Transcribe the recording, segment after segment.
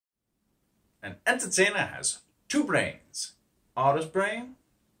An entertainer has two brains, artist brain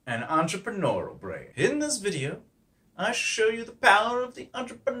and entrepreneurial brain. In this video, I shall show you the power of the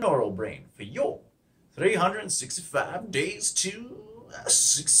entrepreneurial brain for your 365 days to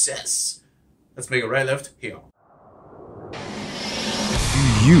success. Let's make a right left here. Do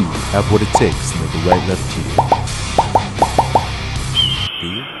you have what it takes to make a right left here? Do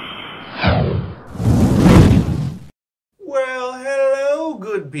you? Well, hello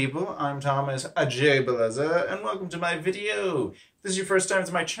good people. I'm Thomas, J Bellezza, and welcome to my video. If this is your first time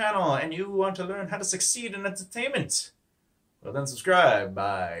to my channel and you want to learn how to succeed in entertainment, well then subscribe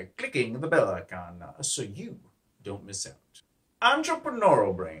by clicking the bell icon so you don't miss out.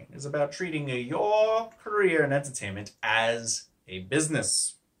 Entrepreneurial brain is about treating your career in entertainment as a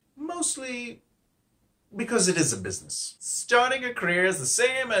business. Mostly because it is a business. Starting a career is the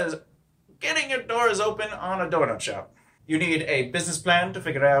same as getting your doors open on a donut shop. You need a business plan to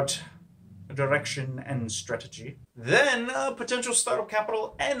figure out direction and strategy. Then potential startup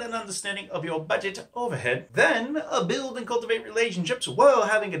capital and an understanding of your budget overhead. Then build and cultivate relationships while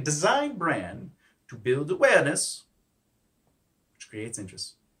having a design brand to build awareness, which creates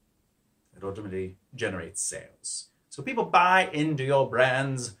interest. It ultimately generates sales. So people buy into your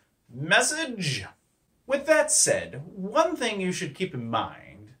brand's message. With that said, one thing you should keep in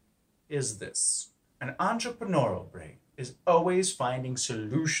mind is this. An entrepreneurial brain is always finding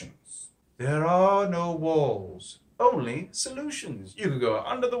solutions. There are no walls, only solutions. You could go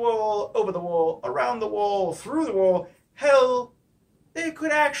under the wall, over the wall, around the wall, through the wall. Hell, there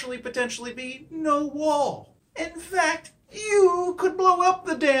could actually potentially be no wall. In fact, you could blow up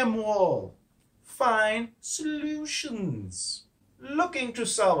the damn wall. Find solutions. Looking to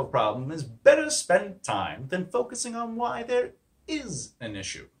solve a problem is better spent time than focusing on why there is an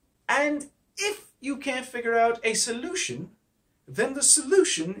issue. And if you can't figure out a solution, then the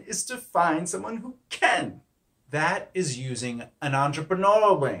solution is to find someone who can. That is using an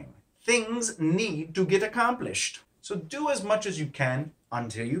entrepreneurial brain. Things need to get accomplished. So do as much as you can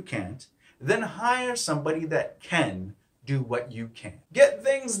until you can't, then hire somebody that can do what you can. Get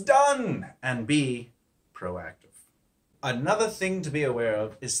things done and be proactive. Another thing to be aware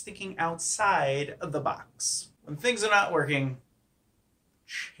of is thinking outside of the box. When things are not working,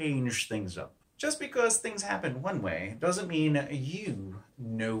 change things up. Just because things happen one way doesn't mean you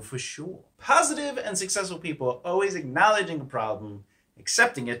know for sure. Positive and successful people are always acknowledging a problem,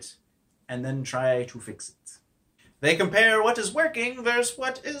 accepting it, and then try to fix it. They compare what is working versus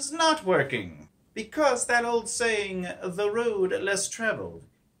what is not working. Because that old saying, the road less traveled,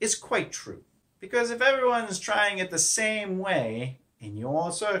 is quite true. Because if everyone is trying it the same way in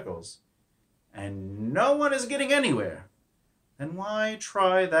your circles, and no one is getting anywhere, then why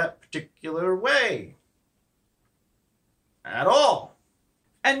try that particular way at all?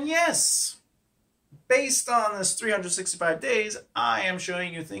 And yes, based on this 365 days, I am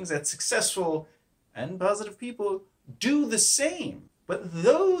showing you things that successful and positive people do the same. But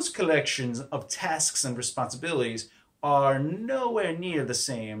those collections of tasks and responsibilities are nowhere near the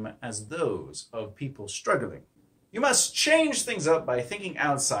same as those of people struggling. You must change things up by thinking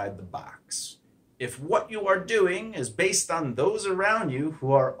outside the box. If what you are doing is based on those around you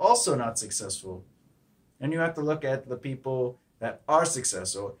who are also not successful, then you have to look at the people that are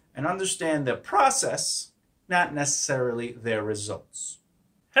successful and understand their process, not necessarily their results.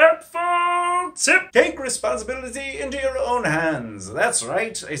 Helpful tip! Take responsibility into your own hands. That's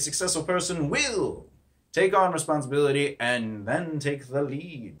right, a successful person will take on responsibility and then take the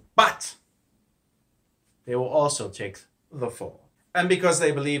lead. But they will also take the fall. And because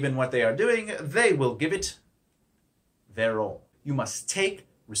they believe in what they are doing, they will give it their all. You must take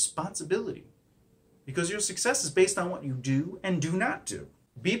responsibility because your success is based on what you do and do not do.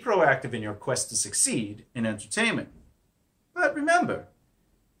 Be proactive in your quest to succeed in entertainment. But remember,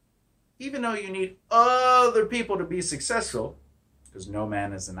 even though you need other people to be successful, because no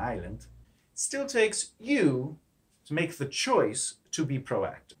man is an island, it still takes you to make the choice to be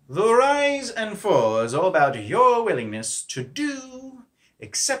proactive. The rise and fall is all about your willingness to do,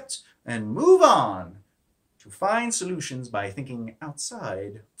 accept, and move on to find solutions by thinking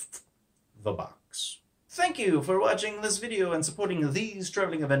outside the box. Thank you for watching this video and supporting these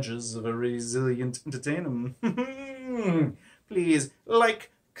traveling adventures of a resilient entertainer. Please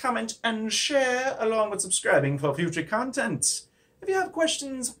like, comment, and share along with subscribing for future content. If you have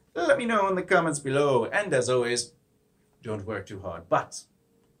questions, let me know in the comments below. And as always, don't work too hard, but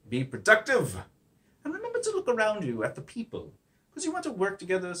be productive. And remember to look around you at the people, because you want to work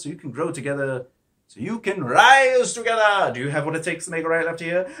together so you can grow together, so you can rise together. Do you have what it takes to make a right left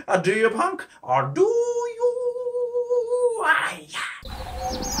here? Do you, punk? Or do you?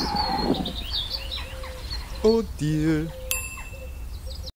 Oh dear.